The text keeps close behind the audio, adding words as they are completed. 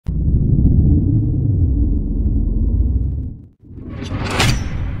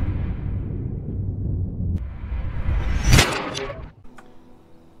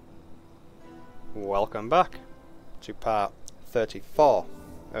welcome back to part 34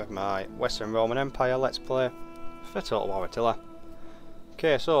 of my Western Roman Empire Let's Play for Total War Attila.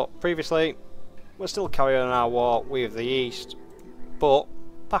 Okay, so previously we're still carrying on our war with the East, but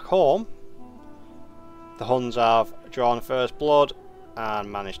back home the Huns have drawn first blood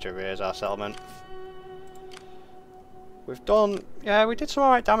and managed to raise our settlement. We've done, yeah, we did some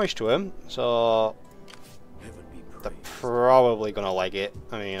alright damage to them, so they're probably gonna leg it.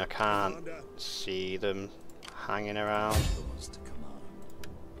 I mean, I can't see them hanging around.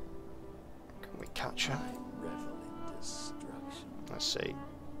 Can we catch them? Let's see.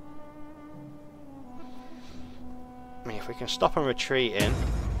 I mean, if we can stop them retreating.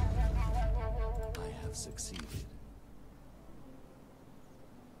 I have succeeded.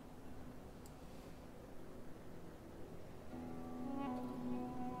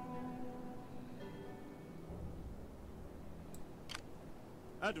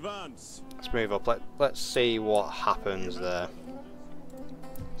 Advance. Let's move up. Let's see what happens there.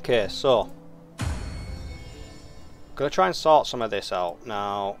 Okay, so gonna try and sort some of this out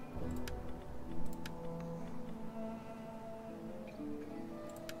now.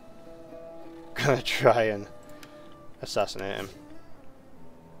 Gonna try and assassinate him.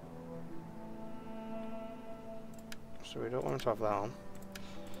 So we don't want him to have that on.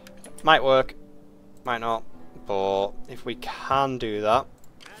 Might work, might not, but if we can do that,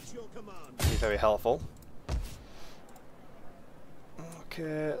 be very helpful.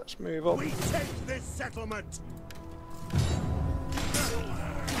 Okay, let's move up. We take this settlement.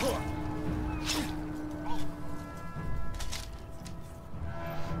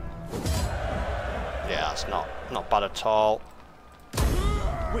 Yeah, that's not bad at all.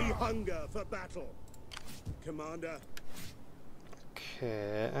 We hunger for battle, Commander.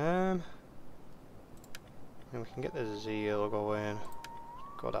 Okay, and we can get the zeal going.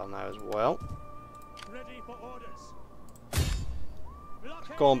 Go down there as well. Ready for orders.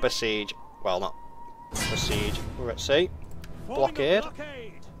 Go and besiege. Well, not besiege. We're at sea. Blockade.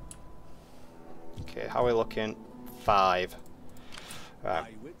 Okay, how are we looking? 5.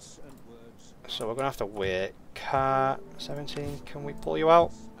 Right. So we're gonna have to wait. Car 17. Can we pull you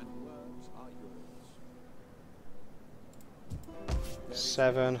out?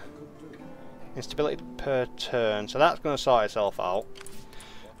 7. Instability per turn. So that's gonna sort itself out.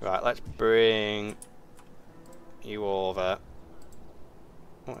 Right, let's bring you over.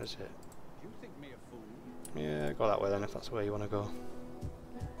 What is it? Yeah, go that way then if that's where you want to go.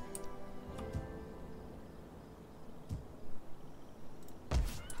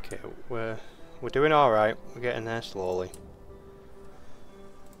 Okay, we're doing all right. We're getting there slowly.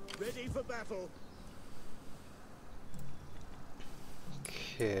 Ready for battle.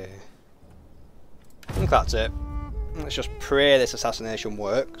 Okay, I think that's it. Let's just pray this assassination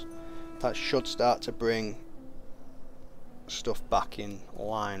works. That should start to bring stuff back in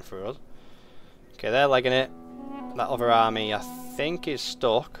line for us. Okay, they're legging it. That other army, I think, is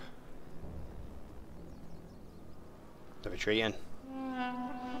stuck. They're retreating.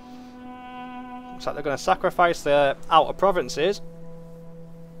 Looks like they're going to sacrifice their outer provinces.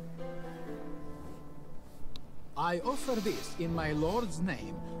 I offer this in my lord's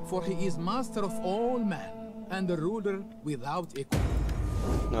name, for he is master of all men, and a ruler without equal.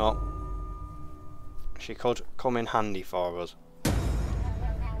 No. She could come in handy for us.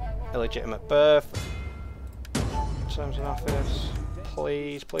 Illegitimate birth. Terms in office.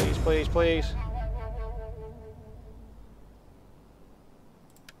 Please, please, please, please.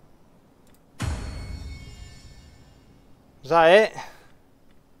 Is that it?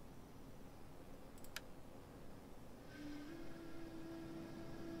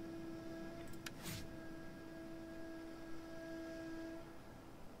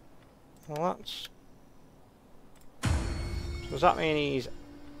 Well, that's... So does that mean he's...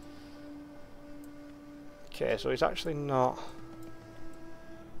 Okay, so he's actually not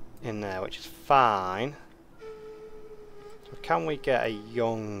in there, which is fine. So can we get a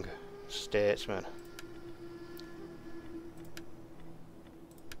young statesman?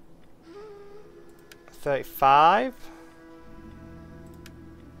 $35?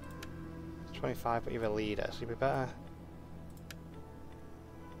 25, but you're a leader, so you'd be better.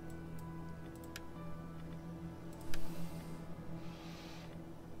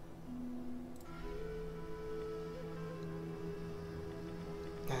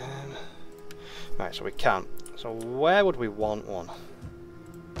 Right, so we can. So where would we want one?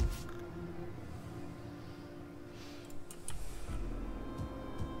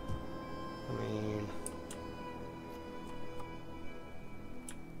 I mean,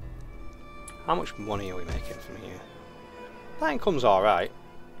 how much money are we making from here? That income's alright.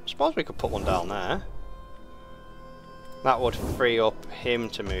 Suppose we could put one down there. That would free up him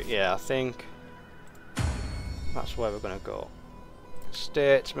to move. Yeah, I think that's where we're going to go.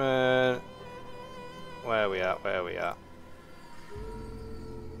 Statesman. Where are we at? Where are we at?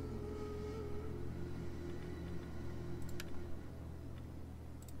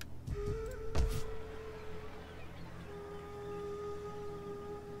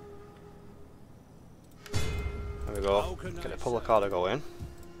 There we go. Get the public order going.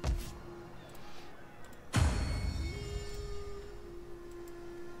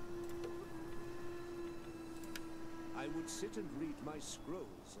 I would sit and read my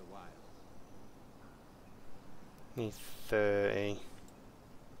scrolls a while. Need 30.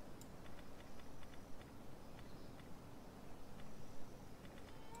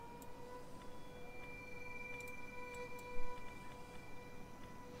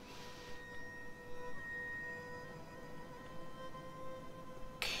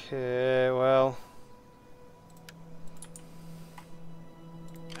 Okay, well,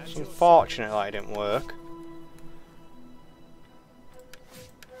 it's unfortunate that it didn't work.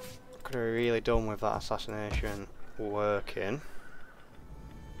 Could have really done with that assassination working.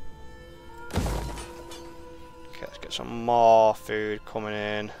 Okay, let's get some more food coming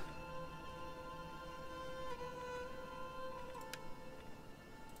in.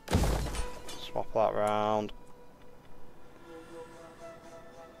 Swap that round.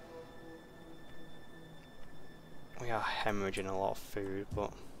 We are hemorrhaging a lot of food,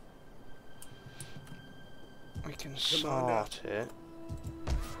 but we can sort it.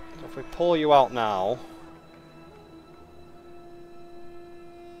 So if we pull you out now,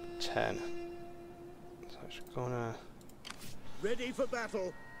 10. So it's gonna. Ready for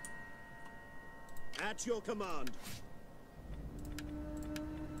battle. At your command.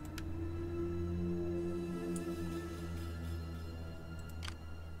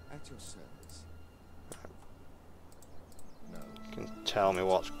 At your service. No. You can tell me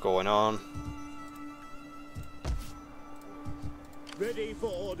what's going on. Ready for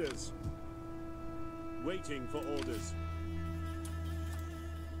orders. Waiting for orders.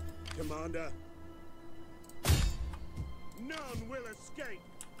 Commander. None will escape.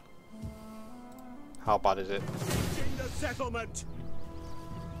 How bad is it? Reaching the settlement.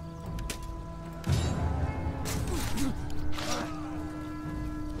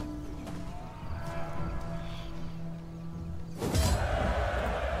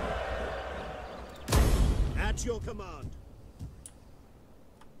 At your command.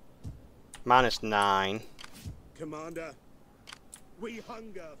 -9. Commander, we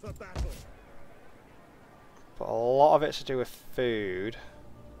hunger for battle. But a lot of it's to do with food.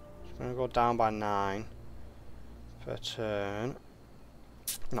 It's going to go down by 9 per turn.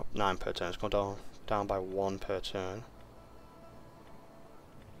 Not 9 per turn, it's going to go down by 1 per turn.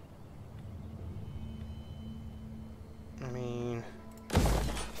 I mean,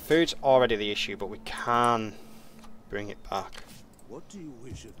 food's already the issue, but we can bring it back What do you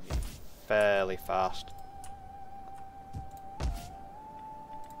wish of me? fairly fast.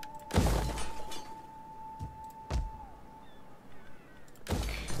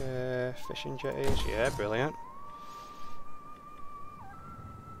 Okay, fishing jetties, yeah, brilliant.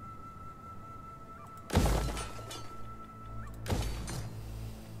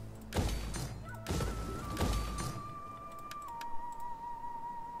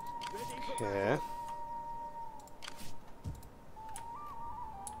 Okay.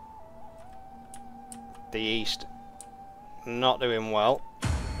 The East not doing well.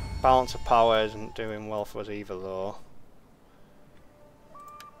 Balance of power isn't doing well for us either though.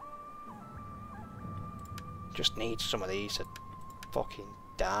 Just need some of these to fucking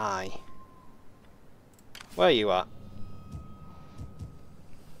die. Where are you at?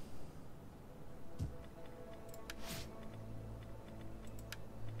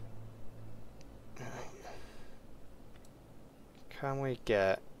 Can we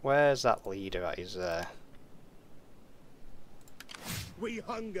get... Where's that leader at? He's there. We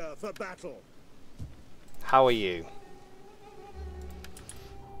hunger for battle. How are you?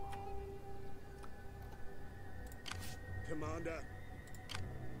 Commander.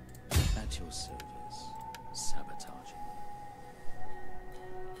 At your service, sabotaging.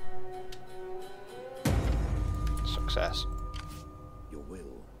 Success. Your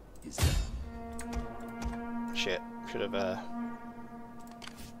will is done. Shit. Should have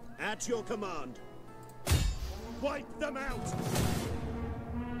At your command. Wipe them out.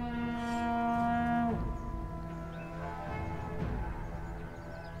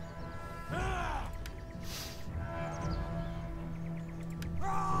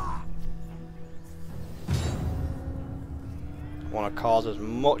 want to cause as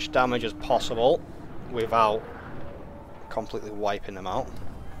much damage as possible without completely wiping them out.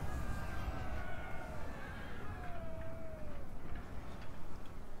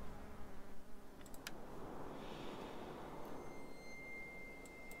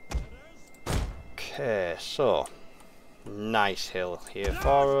 Okay, so nice hill here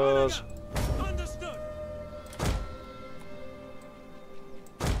for us. Understood.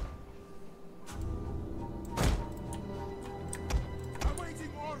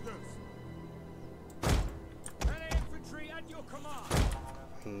 Awaiting orders. Melee infantry at your command.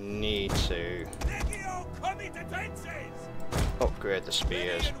 Need to Legio comitatenses. upgrade the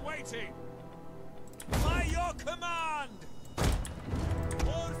spears. Ready and waiting. By your command.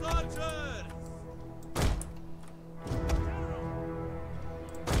 Horse archers.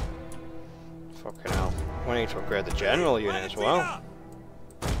 Fucking hell. We need to upgrade the general unit as well.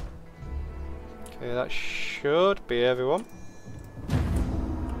 Okay, that should be everyone.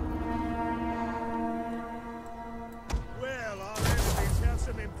 Well, our enemies have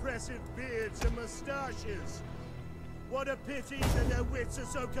some impressive beards and moustaches. What a pity that their wits are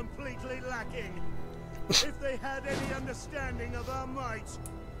so completely lacking. If they had any understanding of our might,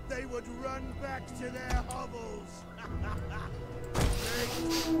 they would run back to their hovels.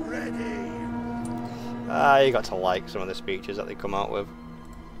 Make ready. Ah, you got to like some of the speeches that they come out with.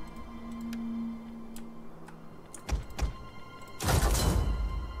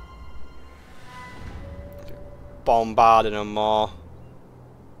 Bombarding them more.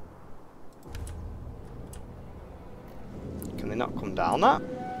 Can they not come down that?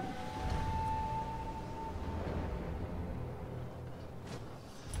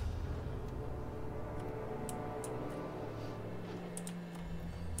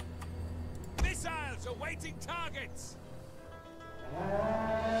 Missiles awaiting targets.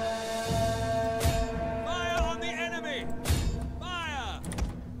 Fire on the enemy. Fire.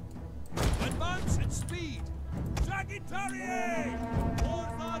 Advance and speed. Sagittarius!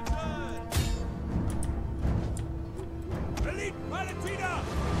 Horse archers! Elite Palatina!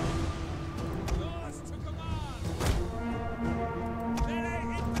 Yours to command! Melee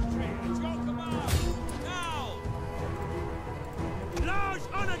infantry at your command! Now! Large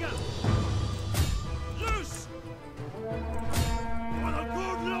onager! Loose! For the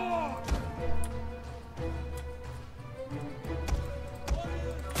good Lord!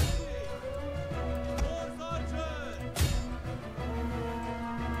 Warriors ready! Horse archers!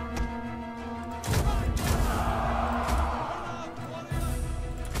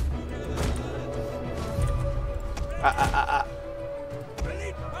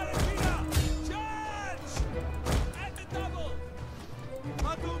 Elite Palatina! Charge! At the double!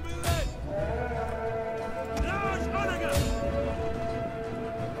 Matu Millet! Large onager!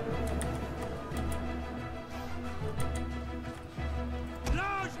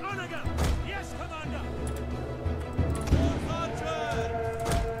 Large onager! Yes, Commander! Horse archers!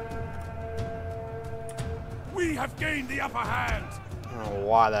 We have gained the upper hand! Oh,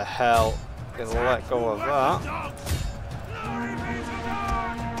 why the hell did I let go of that? Glory be to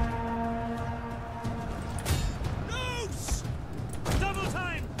God! Loose! Double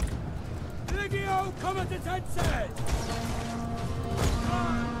time! Legio comitatenses!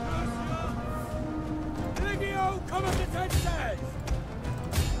 Legio comitatenses!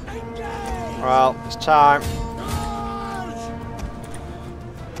 Engage! Well, it's time. Charge!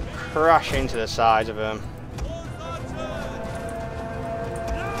 Crash into the sides of him. Horse archers!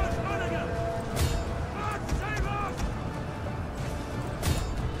 Large onager! March sabers!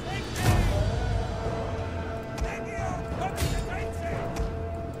 Take aim! Legio comitatenses!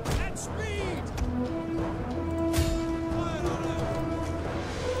 At speed! Fire on him!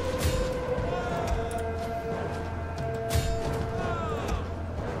 Fire!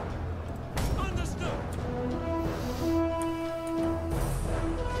 Understood!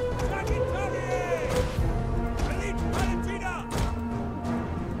 Sagittarius! Elite Palatina!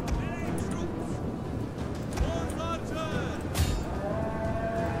 Melee troops! Horse archers!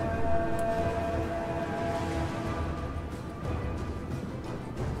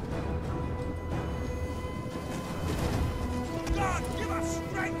 God, give us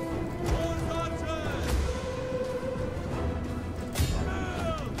strength! Horse archers!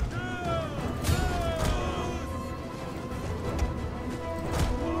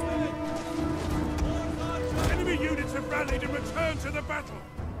 Enemy units have rallied and returned to the battle!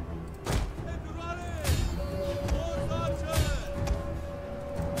 Horse archers!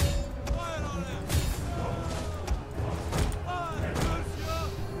 Fire on them! Fire, monsieur!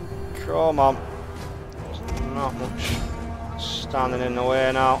 Come on. There's not much standing in the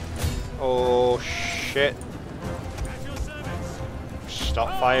way now. Oh shit. At your service! Stop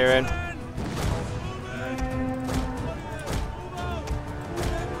firing. Men! Movement!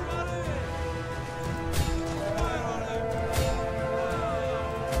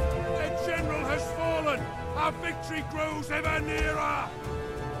 grows ever nearer!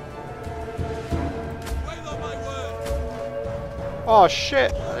 Wait on my word. Oh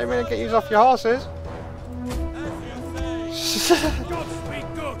shit! I didn't mean to get you off your horses. As you say. Godspeed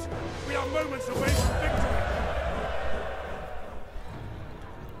good! We are moments away from victory!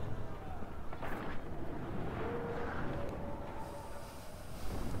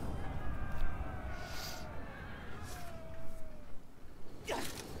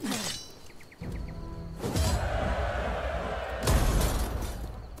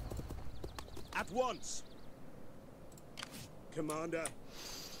 At once! Commander.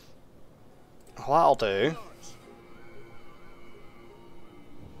 Well, that'll do.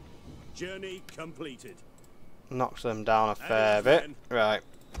 Journey completed. Knocks them down a fair bit. Right.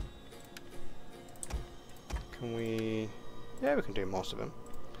 Can we... Yeah, we can do most of them.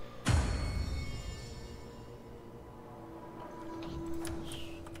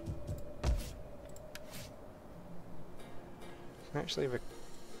 Can we actually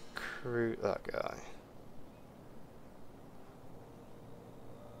recruit that guy?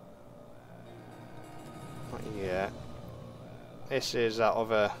 Not yet. This is that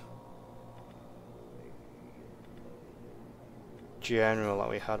other general that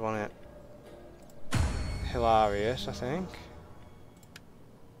we had, wasn't it? Hilarious, I think.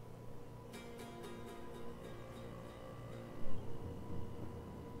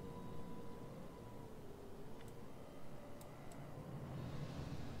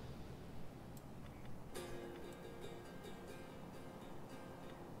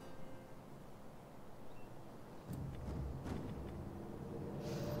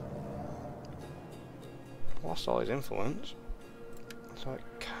 Lost all his influence, so it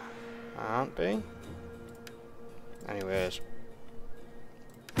can't be. Anyways,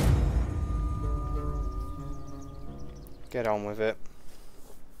 get on with it.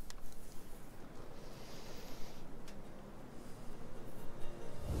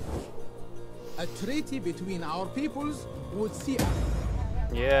 A treaty between our peoples would see us.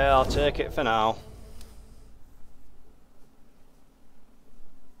 Yeah, I'll take it for now.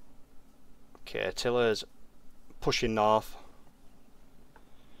 Okay, Attila's pushing north.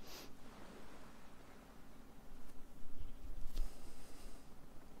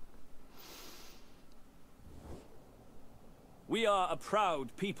 We are a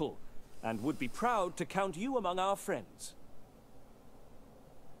proud people, and would be proud to count you among our friends.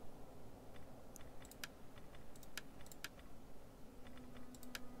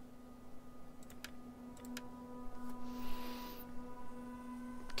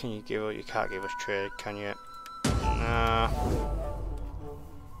 Can you give us? You can't give us trade, can you? Nah.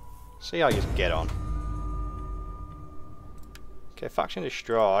 See how you get on. Okay, faction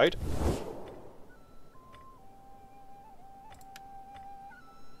destroyed.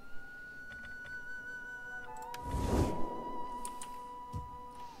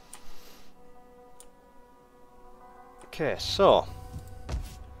 Okay, so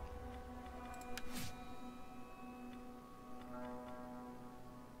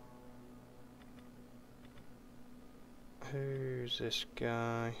who's this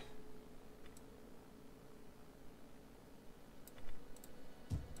guy?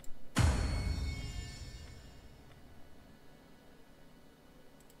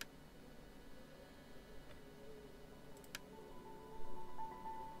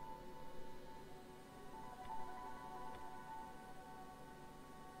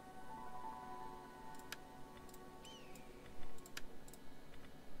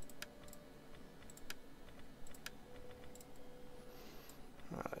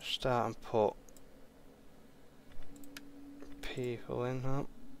 Right, start and put people in that.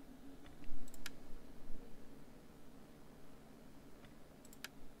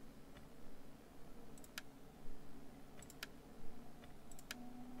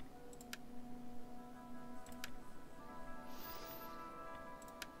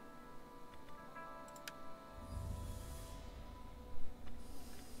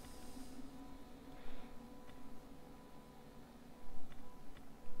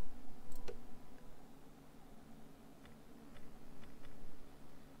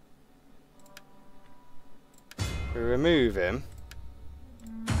 We remove him.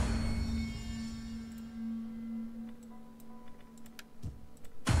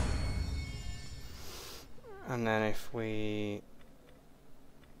 And then if we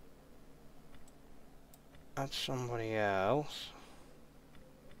add somebody else.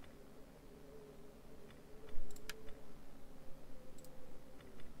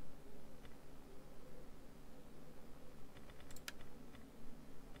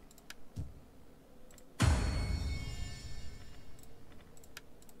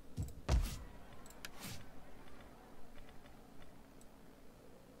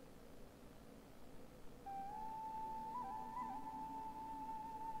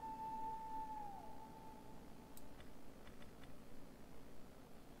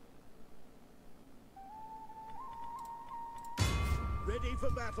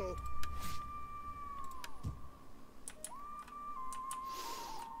 battle.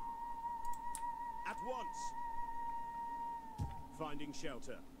 At once. Finding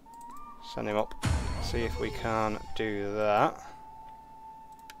shelter. Send him up. See if we can do that.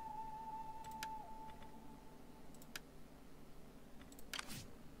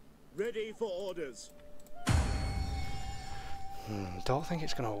 Ready for orders. Don't think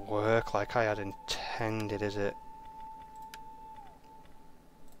it's gonna work like I had intended, is it?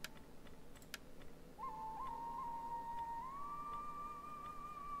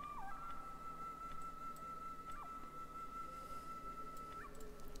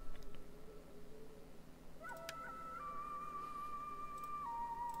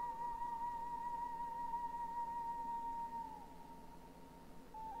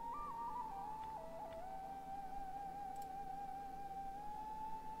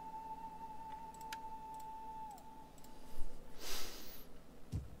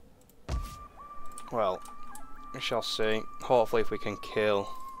 Well, we shall see. Hopefully if we can kill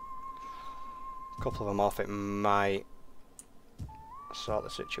a couple of them off, it might sort the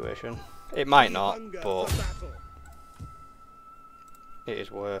situation. It might not, but it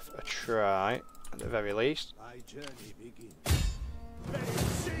is worth a try, at the very least. My journey begins. Lay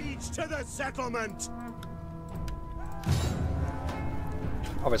siege to the settlement!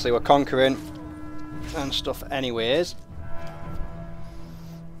 Obviously we're conquering and stuff anyways.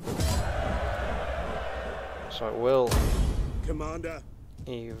 So it will Commander.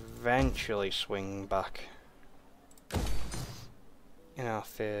 eventually swing back in our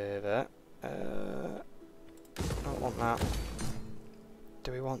favour. Don't want that.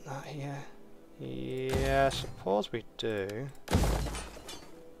 Do we want that here? Yeah, I suppose we do.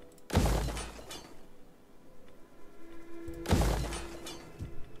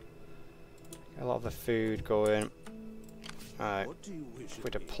 Get a lot of the food going. Alright, if we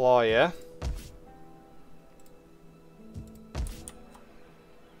deploy here.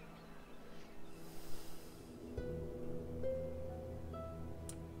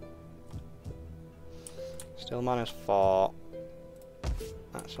 Still minus 4.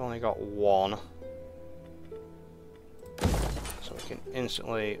 That's only got 1. So we can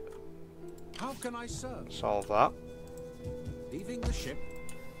instantly How can I serve? solve that. Leaving the ship.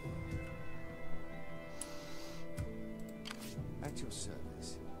 At your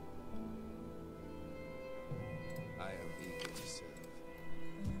service. I am eager to serve.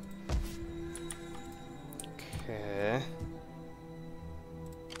 Okay.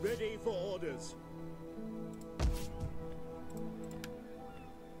 Ready for orders.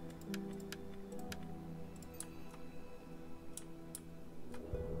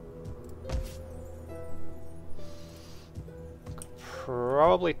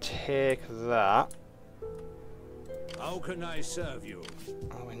 Probably take that. How can I serve you?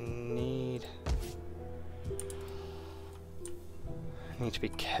 Oh, we need to be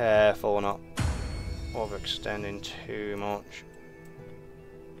careful we're not overextending too much.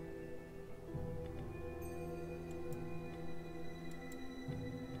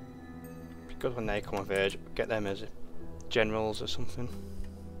 Be good when they come of age, get them as generals or something.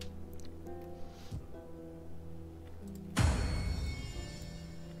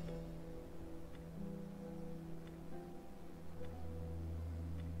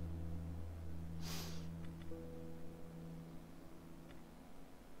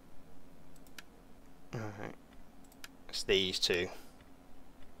 Alright, it's these two.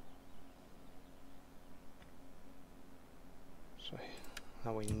 So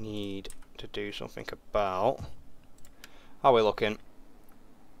now we need to do something about. How are we looking?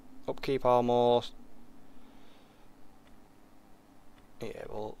 Upkeep almost. Yeah,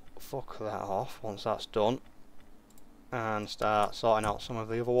 we'll fuck that off once that's done. And start sorting out some of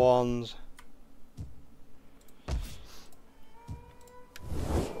the other ones.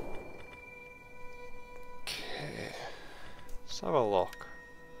 Okay, let's have a look.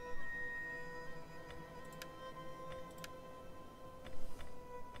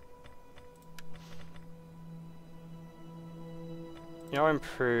 You're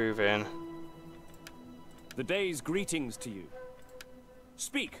improving. The day's greetings to you.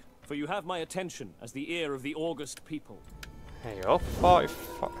 Speak, for you have my attention as the ear of the august people. There you go,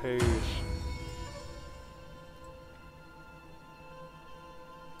 45. Who's...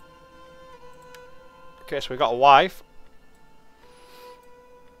 Okay, so we got a wife.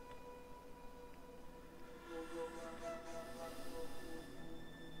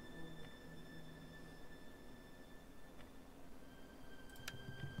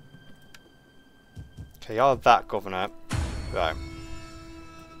 Okay, you're that governor. Right.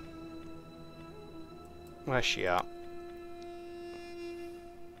 Where's she at?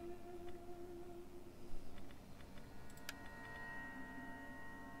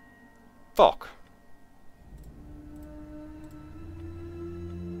 fuck?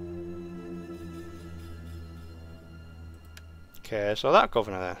 Okay, so that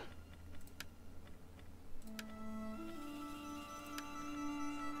governor there.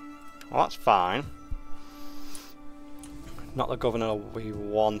 Well, that's fine. Not the governor we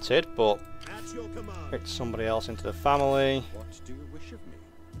wanted, but At your command, it's somebody else into the family. What do you wish of me?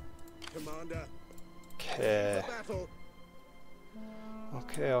 Commander. Okay. For battle.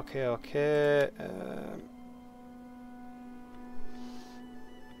 Okay.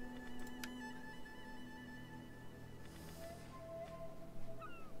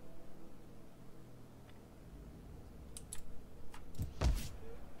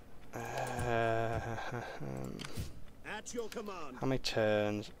 At your command. How many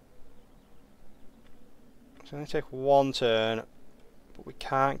turns? It's only take one turn, but we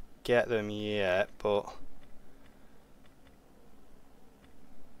can't get them yet, but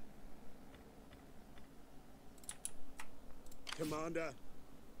Commander.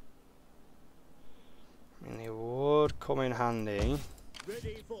 I mean, they would come in handy.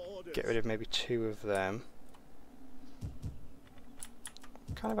 Ready for orders. Get rid of maybe 2 of them.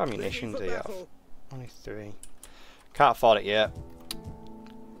 What kind of ammunition do you have? battle. Only 3. Can't afford it yet.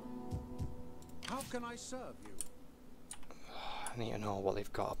 How can I serve you? I need to know what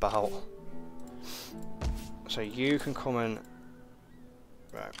they've got about. So you can come and...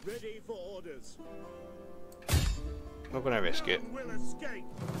 Right, Ready for orders. we're going to risk it. None will escape.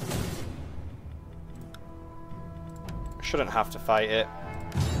 Shouldn't have to fight it.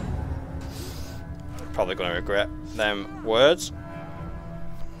 Probably going to regret them words.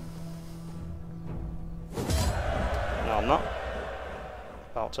 No, I'm not.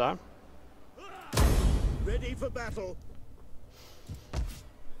 About time. Ready for battle.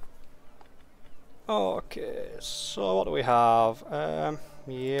 Okay, so what do we have?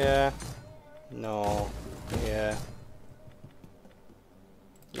 Yeah. No. Yeah.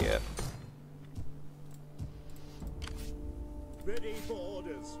 Yeah. Ready for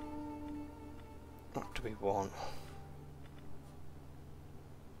orders. What do we want?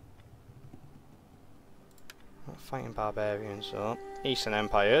 Not fighting barbarians, so Eastern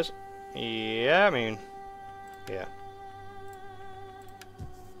Empires. Yeah, I mean, yeah.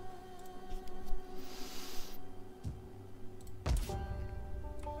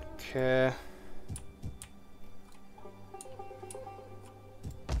 Okay.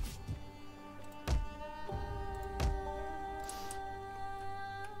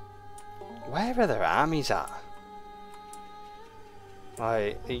 Where are their armies at?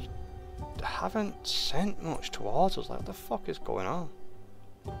 Like, they haven't sent much towards us. Like, what the fuck is going on?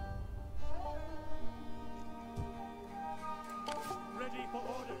 Ready for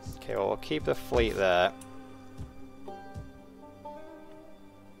orders. Okay, well, we'll keep the fleet there.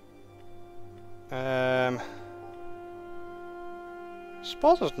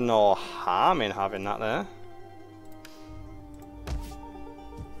 Suppose there's no harm in having that there.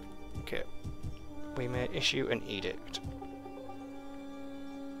 Okay, we may issue an edict.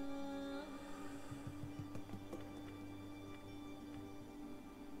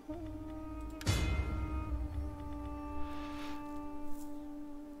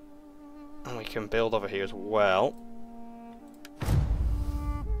 And we can build over here as well.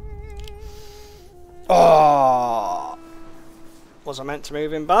 Oh! Was I meant to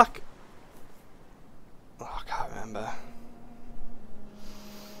move him back? Oh, I can't remember.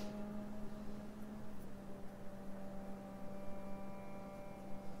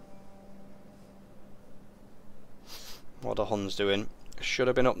 What are the Huns doing? Should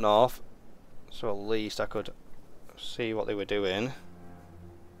have been up north, so at least I could see what they were doing.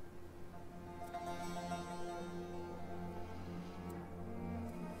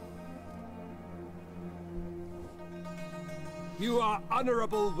 You are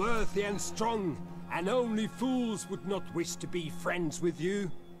honorable, worthy, and strong, and only fools would not wish to be friends with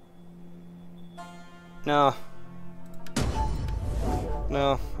you. No.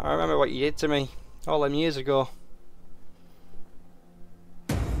 No, I remember what you did to me all them years ago.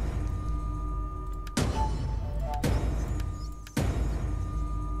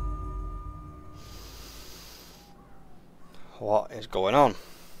 What is going on?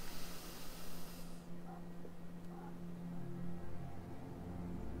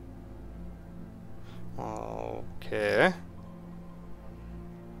 Okay.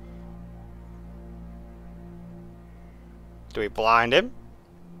 Do we blind him?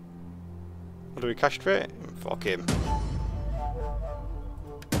 Or do we castrate him? Fuck him.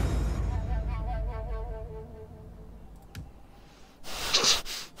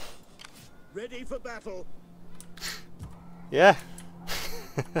 Ready for battle. Yeah.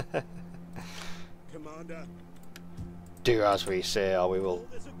 Commander. Do as we say or we will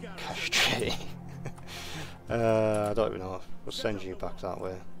There's a garrison. castrate. I don't even know if we'll send you back that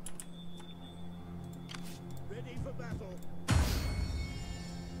way. Ready for battle.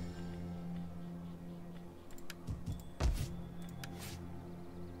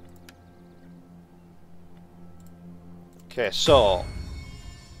 Okay, so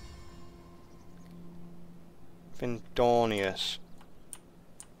Vindonius.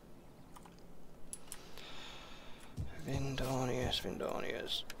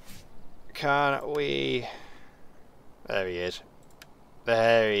 Vindonius. Can we... There he is.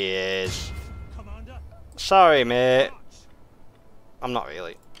 There he is. Commander. Sorry, mate. I'm not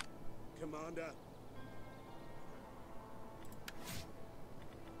really. Commander.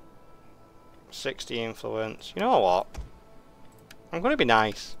 60 influence. You know what? I'm gonna be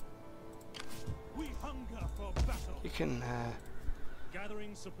nice. We hunger for battle. You can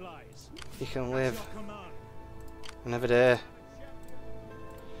Gathering supplies. live Your command. another day.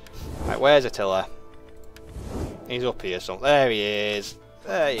 Right, where's Attila? He's up here somewhere. There he is.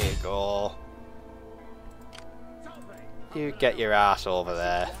 There you go. You get your ass over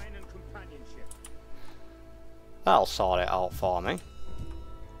there. Wine and companionship. That'll sort it out for me.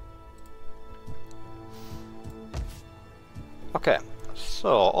 Okay,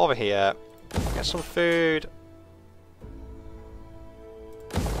 so over here, get some food.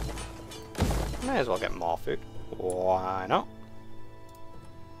 May as well get more food. Why not?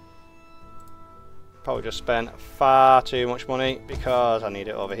 Probably just spent far too much money because I need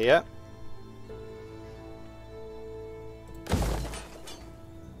it over here.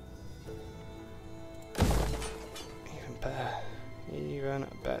 Even better. Even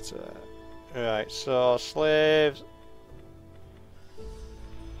better. Right, so slaves.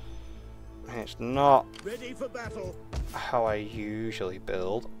 It's not Ready for battle. how I usually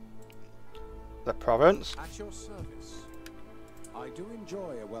build the province, At your service. I do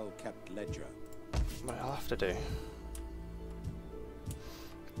enjoy a well-kept ledger. but I'll have to do.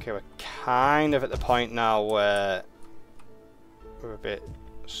 Okay, we're kind of at the point now where we're a bit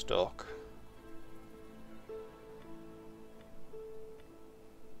stuck.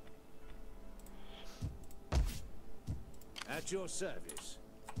 At your service.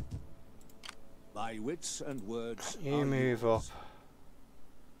 My wits and words. You are move up. yours.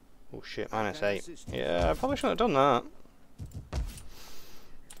 Oh shit, -8. Yeah, I probably shouldn't have done that.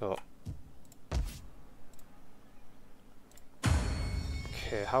 But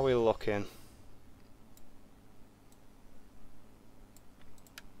okay, how are we looking?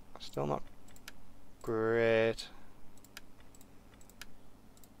 Still not great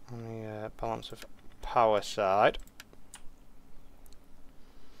on the balance of power side.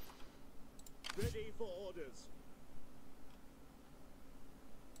 Ready for orders.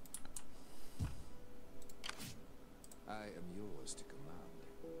 I am yours to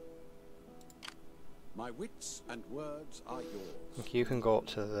command. My wits and words are yours. You can go up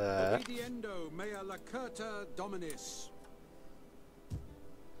to there. Obediendo mea lacerta dominis.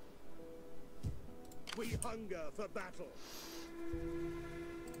 We hunger for battle.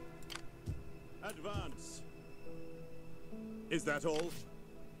 Advance. Is that all?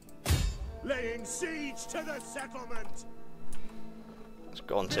 Laying siege to the settlement. Let's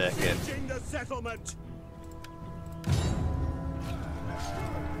go and take it. Besieging the settlement.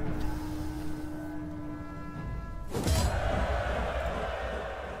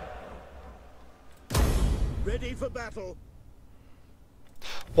 Ready for battle.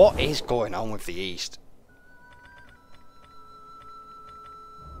 What is going on with the East?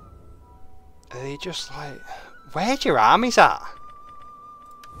 Are they just like... Where's your armies at?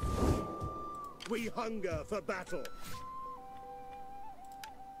 We hunger for battle.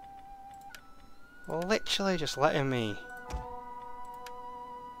 Literally just letting me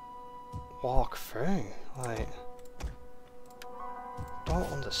walk through. Like... Don't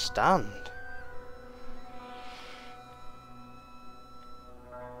understand.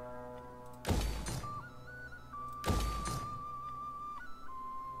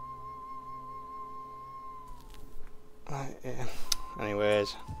 Yeah.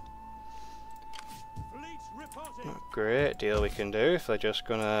 Anyways, Fleets reporting. not a great deal we can do if they're just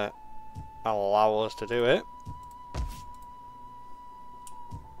gonna allow us to do it.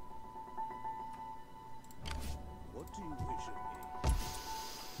 What do you wish of me?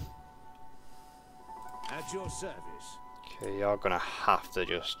 At your service. Okay, you're gonna have to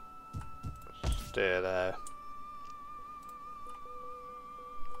just stay there.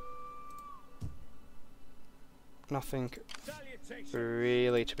 Nothing Salutations.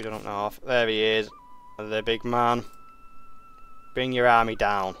 really to be done up north. There he is, the big man. Bring your army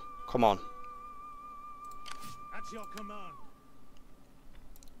down. Come on. at your command.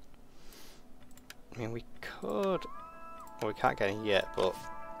 I mean, we could... Well, we can't get in yet, but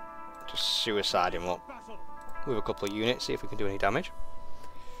just suicide him up Battle. with a couple of units, see if we can do any damage.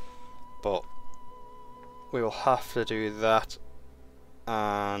 But we will have to do that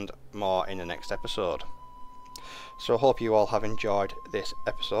and more in the next episode. So I hope you all have enjoyed this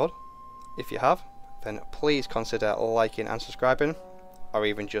episode. If you have, then please consider liking and subscribing, or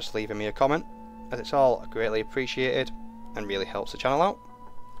even just leaving me a comment, as it's all greatly appreciated and really helps the channel out.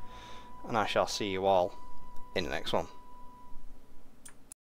 And I shall see you all in the next one.